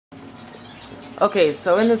Okay,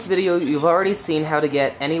 so in this video, you've already seen how to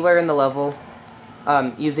get anywhere in the level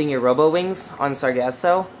using your robo-wings on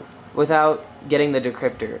Sargasso without getting the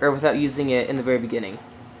Decryptor, or without using it in the very beginning.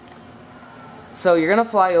 So you're going to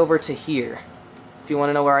fly over to here. If you want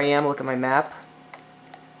to know where I am, look at my map.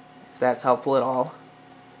 If that's helpful at all.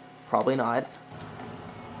 Probably not.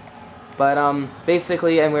 But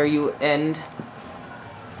basically, I'm where you end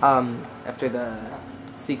after the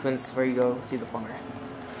sequence where you go see the plumber.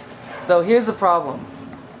 So here's the problem.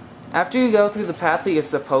 After you go through the path that you're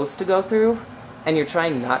supposed to go through, and you're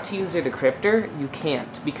trying not to use your Decryptor, you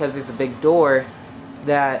can't, because there's a big door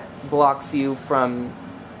that blocks you from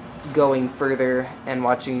going further and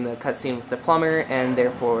watching the cutscene with the plumber, and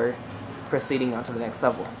therefore proceeding on to the next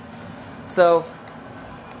level. So,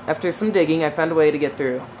 after some digging, I found a way to get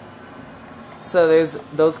through. So there's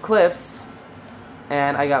those cliffs,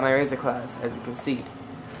 and I got my razor claws, as you can see.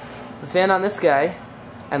 So stand on this guy,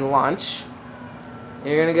 and launch, and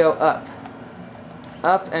you're gonna go up.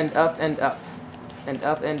 Up and up and up. And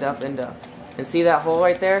up and up and up. And see that hole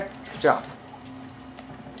right there? Drop.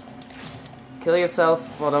 Kill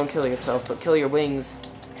yourself, well, don't kill yourself, but kill your wings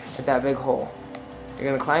at that big hole. You're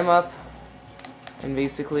gonna climb up and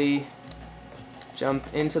basically jump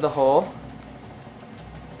into the hole,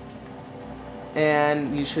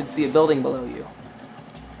 and you should see a building below you.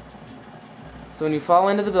 So when you fall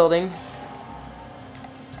into the building,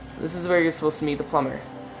 this is where you're supposed to meet the plumber.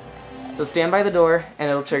 So stand by the door,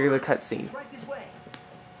 and it'll trigger the cutscene.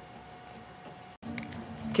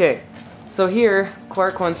 Okay, so here,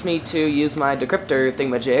 Quark wants me to use my Decryptor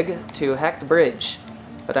thingamajig to hack the bridge,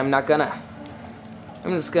 but I'm not gonna.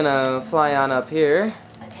 I'm just gonna fly on up here,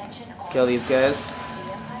 kill these guys,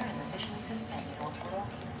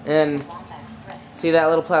 and see that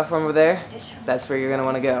little platform over there? That's where you're gonna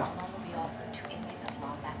want to go.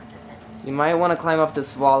 You might want to climb up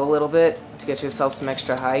this wall a little bit to get yourself some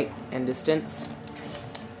extra height and distance.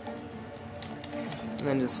 And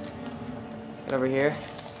then just get over here.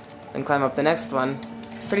 Then climb up the next one.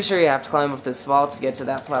 Pretty sure you have to climb up this wall to get to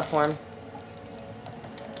that platform.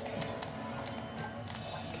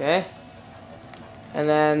 Okay. And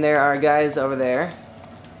then there are guys over there.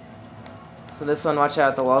 So this one, watch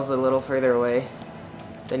out, the wall's a little further away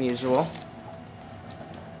than usual.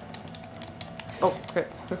 Oh, crap.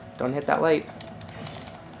 Don't hit that light.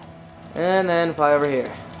 And then fly over here.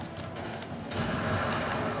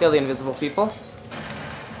 Kill the invisible people.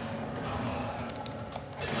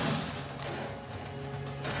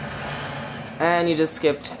 And you just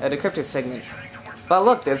skipped a Decryptor segment. But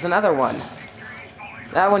look, there's another one.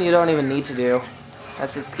 That one you don't even need to do.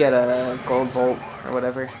 Let's just get a gold bolt or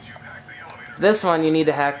whatever. This one you need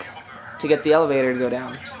to hack to get the elevator to go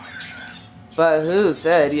down. But who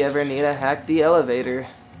said you ever need to hack the elevator?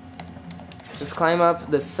 Just climb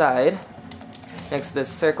up this side, next to this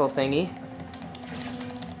circle thingy,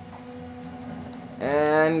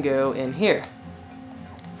 and go in here.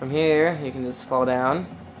 From here, you can just fall down.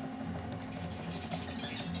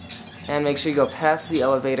 And make sure you go past the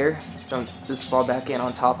elevator. Don't just fall back in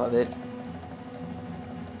on top of it.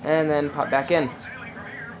 And then pop back in.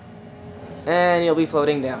 And you'll be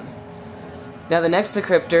floating down. Now the next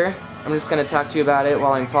Decryptor, I'm just going to talk to you about it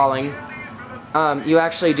while I'm falling. You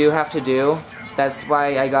actually do have to do. That's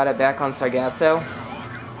why I got it back on Sargasso.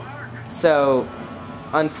 So,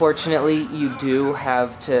 unfortunately, you do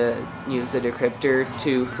have to use the Decryptor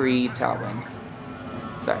to free Talwyn.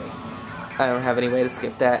 Sorry. I don't have any way to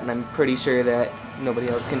skip that, and I'm pretty sure that nobody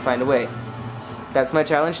else can find a way. That's my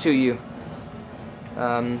challenge to you.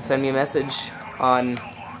 Send me a message on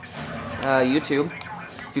YouTube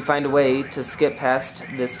if you find a way to skip past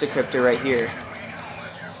this Decryptor right here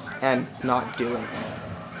and not do it.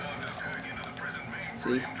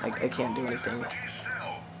 See, I can't do anything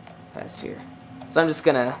past here. So I'm just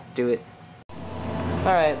gonna do it.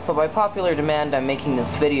 Alright, so by popular demand I'm making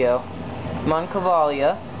this video. I'm on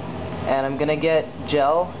Cavalia, and I'm gonna get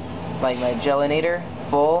gel, like my gelinator,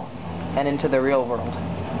 full, and into the real world.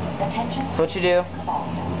 So what you do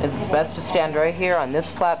is it's best to stand right here on this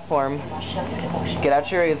platform, get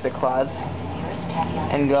out your razor claws,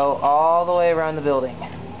 and go all the way around the building.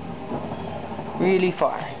 Really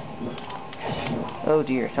far. Oh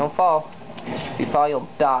dear, don't fall. If you fall, you'll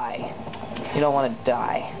die. You don't want to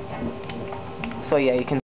die. So yeah, you can